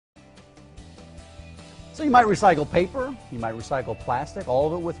So you might recycle paper, you might recycle plastic, all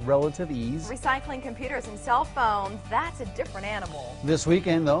of it with relative ease. Recycling computers and cell phones, that's a different animal. This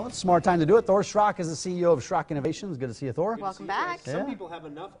weekend, though, it's a smart time to do it. Thor Schrock is the CEO of Schrock Innovations. Good to see you, Thor. Welcome back. Some people have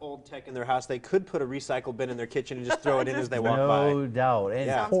enough old tech in their house, they could put a recycle bin in their kitchen and just throw it in as they walk by. No doubt. And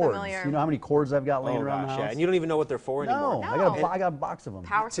Sounds cords. familiar. You know how many cords I've got laying Oh around the gosh, house? yeah, and you don't even know what they're for anymore. No, I got a box of them.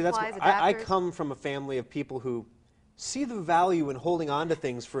 Power See, that's supplies, what, I adapters. come from a family of people who see the value in holding on to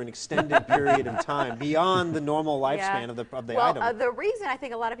things for an extended period of time beyond the normal lifespan of the item. The reason I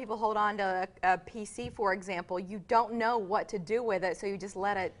think a lot of people hold on to a PC, for example, you don't know what to do with it, so you just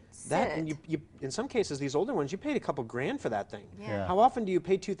let it sit. That, and you, in some cases, these older ones, you paid a couple grand for that thing. Yeah. How often do you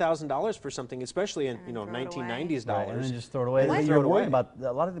pay $2,000 for something, especially in away. 1990s dollars? Right, and then just throw it away. And then You're throw it worried away. about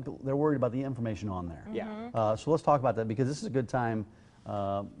a lot of people. They're worried about the information on there. Yeah. So let's talk about that because this is a good time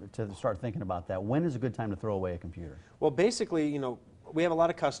to start thinking about that. When is a good time to throw away a computer? Well, basically, we have a lot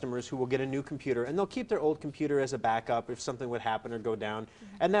of customers who will get a new computer and they'll keep their old computer as a backup if something would happen or go down.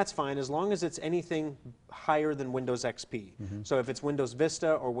 And that's fine as long as it's anything higher than Windows XP. So if it's Windows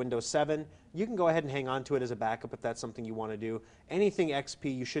Vista or Windows 7, you can go ahead and hang on to it as a backup if that's something you want to do. Anything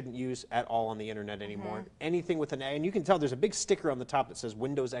XP you shouldn't use at all on the internet anymore. Anything with and you can tell there's a big sticker on the top that says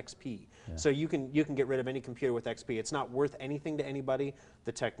Windows XP. So you can get rid of any computer with XP. It's not worth anything to anybody.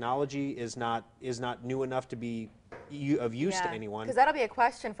 The technology is not new enough to be of use to anyone. Because that'll be a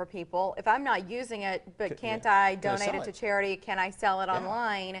question for people. If I'm not using it, but can't I donate it to charity? Can I sell it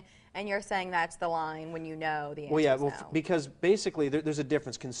online? And you're saying that's the line when you know the answer. Well, yeah, no. because basically there's a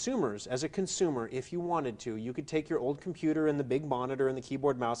difference. Consumers, as a consumer, if you wanted to, you could take your old computer and the big monitor and the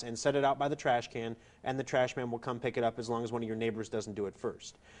keyboard mouse and set it out by the trash can, and the trash man will come pick it up as long as one of your neighbors doesn't do it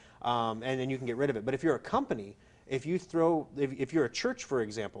first. And then you can get rid of it. But if you're a company, if you're a church, for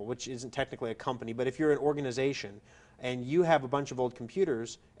example, which isn't technically a company, but if you're an organization and you have a bunch of old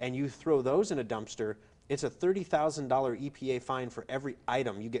computers and you throw those in a dumpster, it's a $30,000 EPA fine for every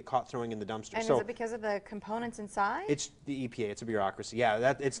item you get caught throwing in the dumpster. And so is it because of the components inside? it's the EPA. It's a bureaucracy.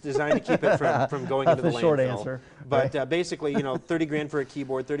 Yeah, it's designed to keep it from going into the landfill. That's the short answer. But basically, 30 grand for a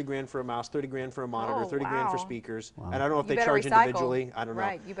keyboard, 30 grand for a mouse, 30 grand for a monitor, 30 grand for speakers. And I don't know if You they better charge recycle. individually. I don't know.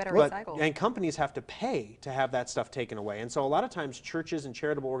 Right, you better But, recycle. and companies have to pay to have that stuff taken away. And so a lot of times churches and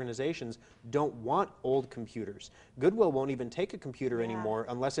charitable organizations don't want old computers. Goodwill won't even take a computer anymore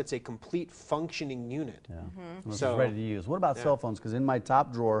unless it's a complete functioning unit. Unless it's ready to use. What about cell phones? Because in my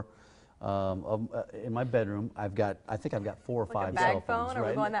top drawer in my bedroom, I think I've got 4 or 5 cell bag phones. phone? Are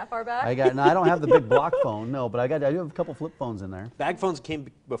we going that far back? No, I don't have the big block phone. No, but I do have a couple flip phones in there. Bag phones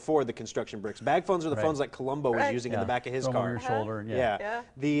came before the construction bricks. Bag phones are the phones like Columbo was using in the back of his Throw 'em car. on your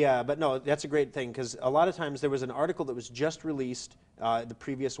shoulder. But no, that's a great thing because a lot of times there was an article that was just released the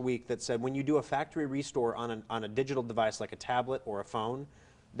previous week that said when you do a factory restore on a digital device like a tablet or a phone,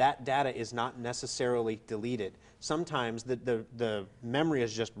 that data is not necessarily deleted. Sometimes the memory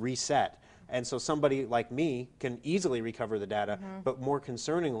is just reset. And so somebody like me can easily recover the data, but more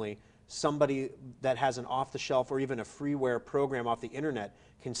concerningly, somebody that has an off-the-shelf or even a freeware program off the internet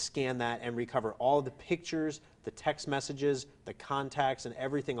can scan that and recover all the pictures, the text messages, the contacts, and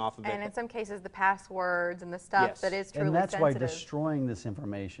everything off of it. And in some cases, the passwords and the stuff that is truly sensitive. And that's sensitive. why destroying this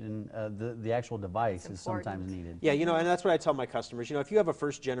information, the actual device, is sometimes needed. Yeah, and that's what I tell my customers. If you have a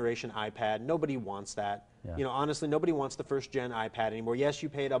first-generation iPad, nobody wants that. Honestly, nobody wants the first-gen iPad anymore. Yes, you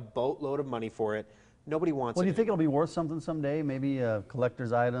paid a boatload of money for it. Nobody wants it. Well, do you think it'll be worth something someday? Maybe a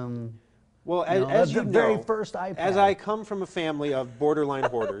collector's item? Well, as you know, very first iPad. as I come from a family of borderline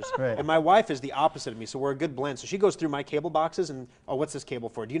hoarders, and my wife is the opposite of me, so we're a good blend. So she goes through my cable boxes and, oh, what's this cable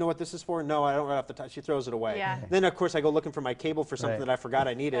for? Do you know what this is for? No, I don't right off the top. She throws it away. Yeah. Then, of course, I go looking for my cable for something that I forgot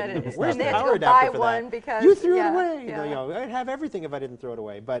I needed. Where's the they have to power go adapter buy for one that? because- You threw it yeah, away. yeah. I'd have everything if I didn't throw it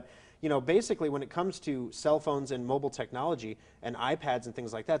away. But basically, when it comes to cell phones and mobile technology and iPads and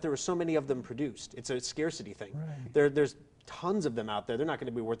things like that, there were so many of them produced. It's a scarcity thing. There's tons of them out there. They're not going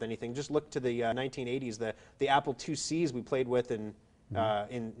to be worth anything. Just look to the 1980s, the Apple IICs we played with in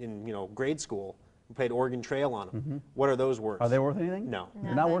grade school. We played Oregon Trail on them. What are those worth? Are they worth anything? No.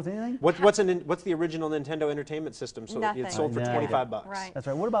 They're not worth anything? What's the original Nintendo Entertainment System? So Nothing. it's sold for $25. Right. That's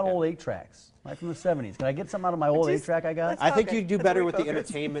right. What about old 8-tracks? Like from the 70s. Can I get something out of my old 8-track I got? I think you'd do better with the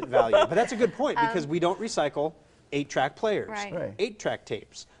entertainment value. But that's a good point because we don't recycle 8-track players, Right. 8-track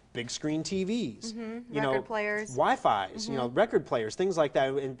tapes, big screen TVs, Record players. Wi-Fi's, record players, things like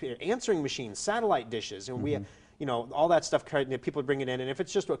that, and answering machines, satellite dishes, and we, all that stuff. People bring it in, and if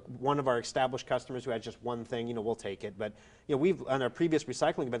it's just one of our established customers who has just one thing, we'll take it. But we've on our previous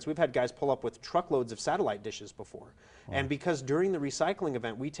recycling events, we've had guys pull up with truckloads of satellite dishes before, and because during the recycling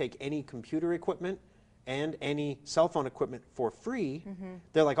event we take any computer equipment and any cell phone equipment for free,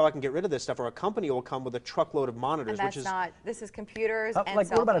 they're like, oh, I can get rid of this stuff, or a company will come with a truckload of monitors, And which that's is not, this is computers and Like,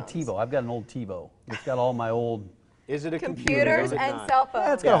 cell what about a phones. TiVo? I've got an old TiVo. It's got all my old. Is it a computer? Computers Is it and not? cell phones.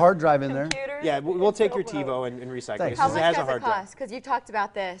 Yeah, it's got a hard drive in there. Computers Yeah, we'll and take cell your phones. TiVo and recycle Thanks. it. How It much has a does it hard drive. cost? Because you've talked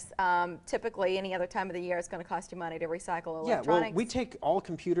about this. Typically, any other time of the year, it's going to cost you money to recycle Yeah, electronics. well, we take all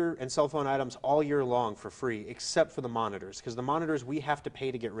computer and cell phone items all year long for free, except for the monitors, because the monitors we have to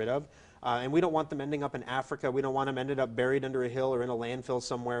pay to get rid of, and we don't want them ending up in Africa. We don't want them ended up buried under a hill or in a landfill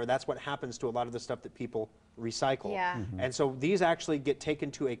somewhere. That's what happens to a lot of the stuff that people recycle. Yeah. And so these actually get taken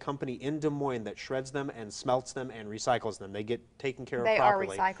to a company in Des Moines that shreds them and smelts them and recycles them. They get taken care of They are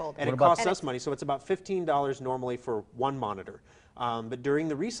properly. recycled. And What it about- costs us money, so it's about $15 normally for one monitor. But during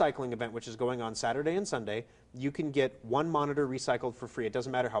the recycling event, which is going on Saturday and Sunday, you can get one monitor recycled for free. It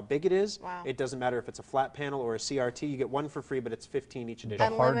doesn't matter how big it is. Wow. It doesn't matter if it's a flat panel or a CRT. You get one for free, but it's 15 each The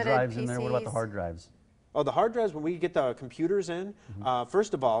edition. hard Unlimited drives in there. What about the PCs. hard drives? Oh, the hard drives, when we get the computers in,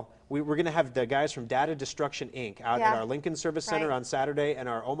 first of all, we're going to have the guys from Data Destruction Inc. out at Yeah. our Lincoln Service Center Right. on Saturday and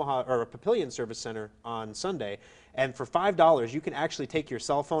our Omaha or Papillion Service Center on Sunday. And for $5, you can actually take your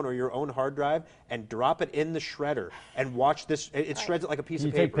cell phone or your own hard drive and drop it in the shredder and watch this. It shreds it like a piece Can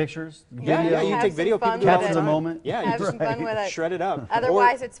you of take paper. pictures? Yeah, Video? yeah, you can Have take some video. fun People do it all with the it. Capture the time. moment? Yeah, you Have just some fun with it. shred it up.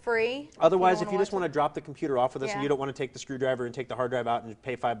 Otherwise, it's free. if you Otherwise, don't if you just want wanna to drop the computer off with us and Yeah. you don't want to take the screwdriver and take the hard drive out and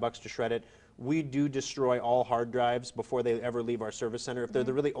pay $5 to shred it, we do destroy all hard drives before they ever leave our service center. If they're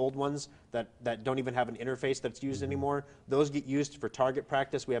the really old ones that don't even have an interface that's used anymore, those get used for target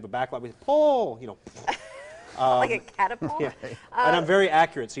practice. We have a backlog. We pull, you know. like a catapult. Yeah. And I'm very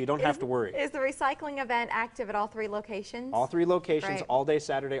accurate, so you don't have to worry. Is the recycling event active at all 3 locations? All 3 locations, Right. all day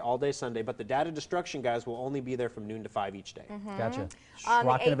Saturday, all day Sunday, but the data destruction guys will only be there from noon to 5 each day. Gotcha. On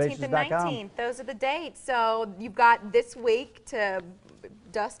the 18th and 19th. Those are the dates. So you've got this week to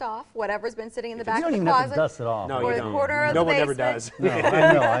dust off whatever's been sitting in the back You of don't the even have to closet. dust it off. No, Or you the don't. corner of No the one ever basement. does. No,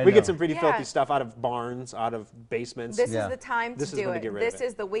 I know, I We know. get some pretty Yeah. filthy stuff out of barns, out of basements. This Yeah. is the time to This is do when to it. get rid of This it.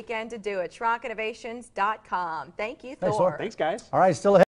 is the weekend to do it. SchrockInnovations.com. Thank you, Thanks, Thor. Thor. Thanks, guys. All right, still ahead.